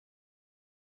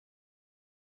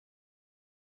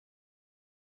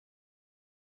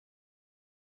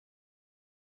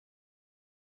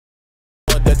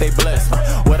that they blessed.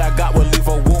 What I got will leave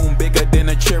a wound bigger than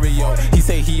a Cheerio. He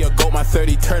say he a goat, my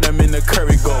 30 turn him into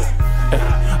curry goat.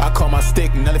 I call my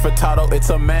stick Nelly Furtado, it's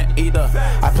a man eater.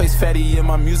 I place fatty in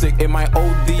my music, it might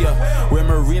OD ya. Wear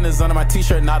marinas under my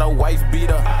t-shirt, not a wife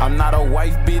beater. I'm not a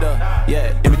wife beater.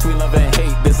 Yeah, in between love and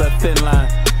hate, there's a thin line.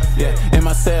 Yeah, in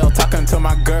my cell, talking to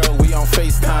my girl, we on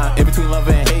FaceTime. In between love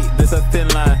and hate, there's a thin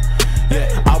line.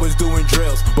 Yeah, I was doing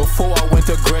drills before I went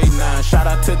to grade 9. Shout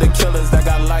out to the killers that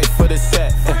got life for the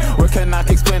set. Where can I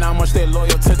explain how much they're loyal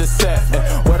to the set?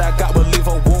 What I got will leave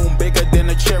a wound bigger than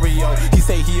a Cheerio. He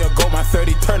say he a goat, my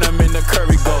 30 turn him into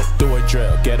curry goat. Do a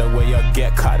drill, get away or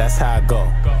get caught, that's how I go.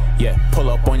 Yeah, pull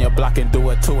up on your block and do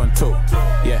it 2 and 2.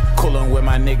 Yeah, coolin' with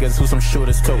my niggas who some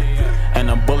shooters too. And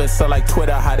them bullets are like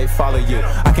Twitter, how they follow you.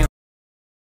 I can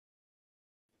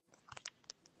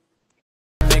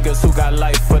niggas who got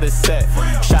life for the set.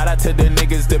 Shout out to the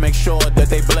niggas to make sure that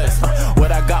they blessed.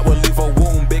 What I got will leave a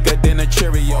wound bigger than a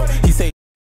Cheerio. He say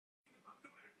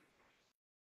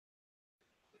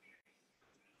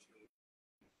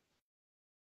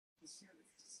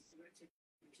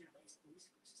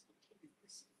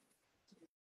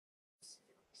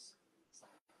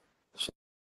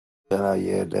Shout out,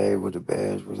 yeah, Dave with the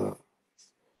badge. What's up?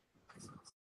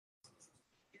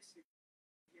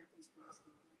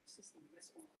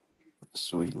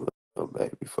 Sweet little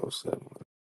baby 47.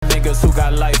 niggas who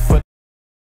got life for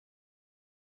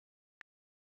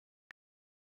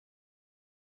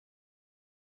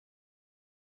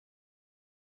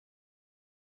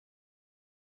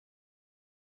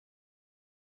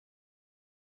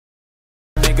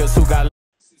niggas who got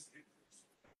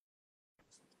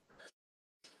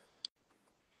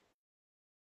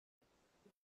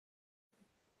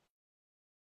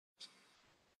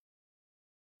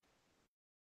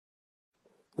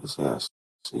Listen, I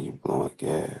see you blowing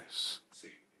gas.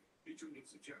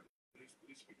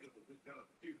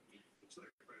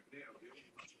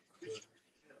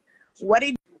 What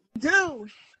he do?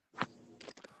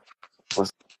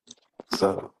 What's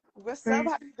up? What's up?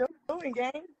 How you doing,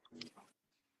 gang?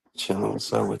 Chilling.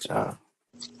 What's up with y'all?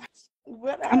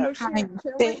 What I'm up? trying Shit, to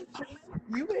chilling.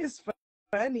 You is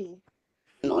funny.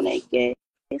 on that gas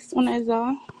on that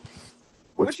Zar.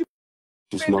 What you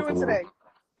You been doing smoking on? today?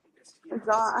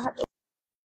 Zar, I had to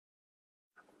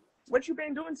What you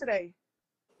been doing today?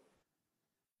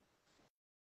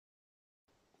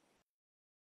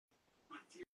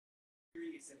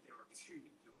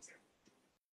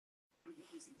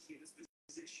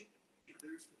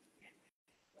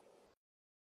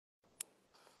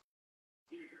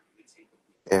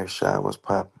 Air shot was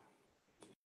popping.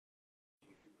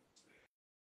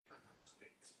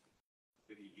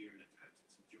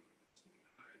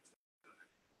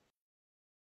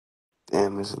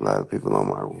 Damn, there's a lot of people on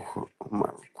my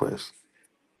request.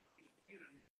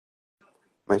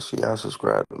 Make sure y'all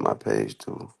subscribe to my page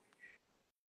too,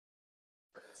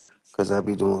 cause I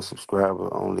be doing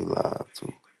subscriber only live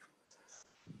too.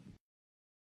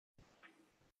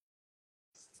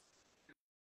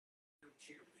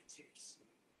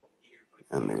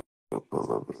 And they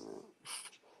pull up.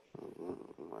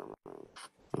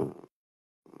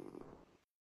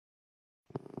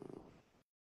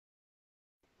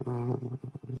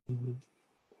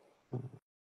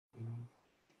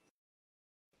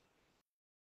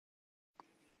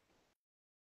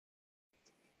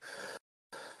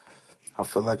 I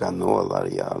feel like I know a lot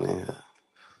of y'all in here.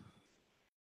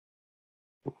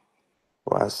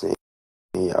 Well, I seen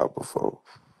y'all before.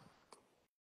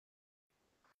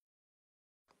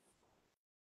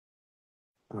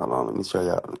 Hold on, let me show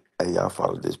y'all. Hey, y'all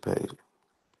follow this page.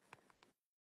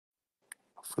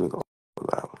 I'm finna go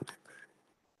live on it.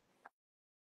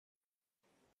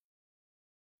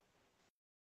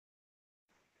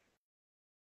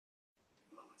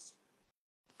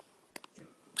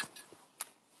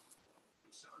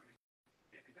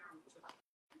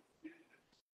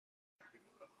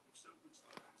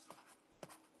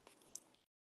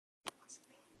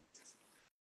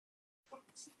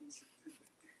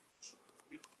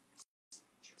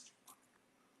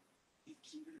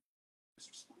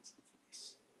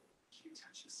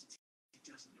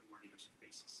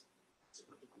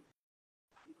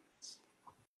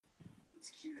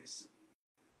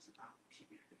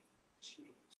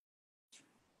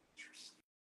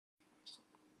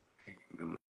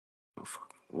 No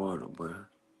fucking water, boy.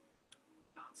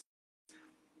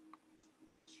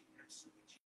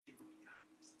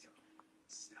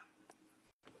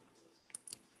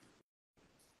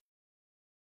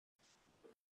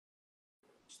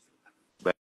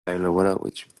 Baylor, what up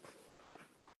with you?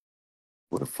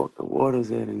 Where the fuck the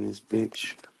water's at in this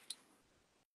bitch?